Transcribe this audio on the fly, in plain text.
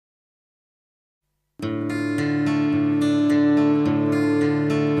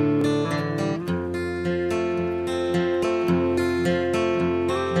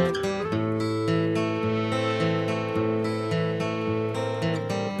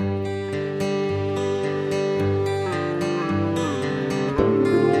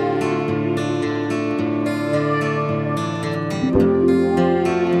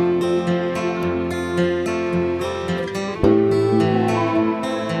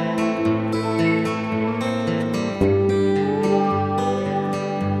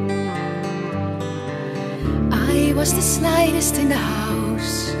tightest in the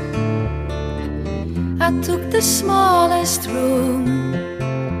house. I took the smallest room.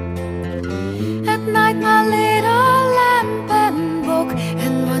 At night my little lamp and book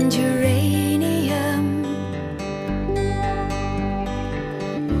and one geranium.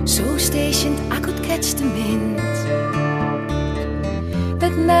 So stationed I could catch the mint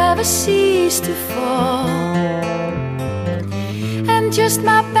that never ceased to fall. And just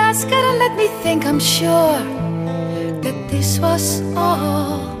my basket and let me think, I'm sure that this was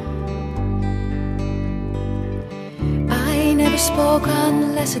all. I never spoke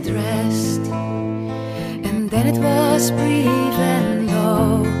unless addressed, and then it was brief and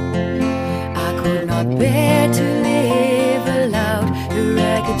low. I could not bear to live aloud, the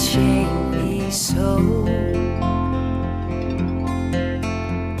ragged shamed me so.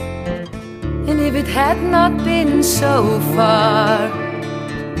 And if it had not been so far,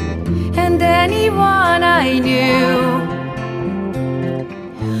 and anyone I knew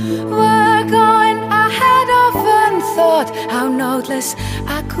were going, I had often thought how noteless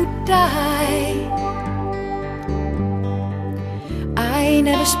I could die. I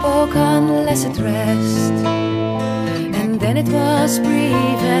never spoke unless addressed, and then it was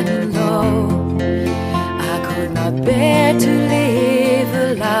brief and low. I could not bear to live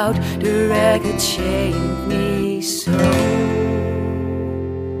aloud, the ragged shamed me so.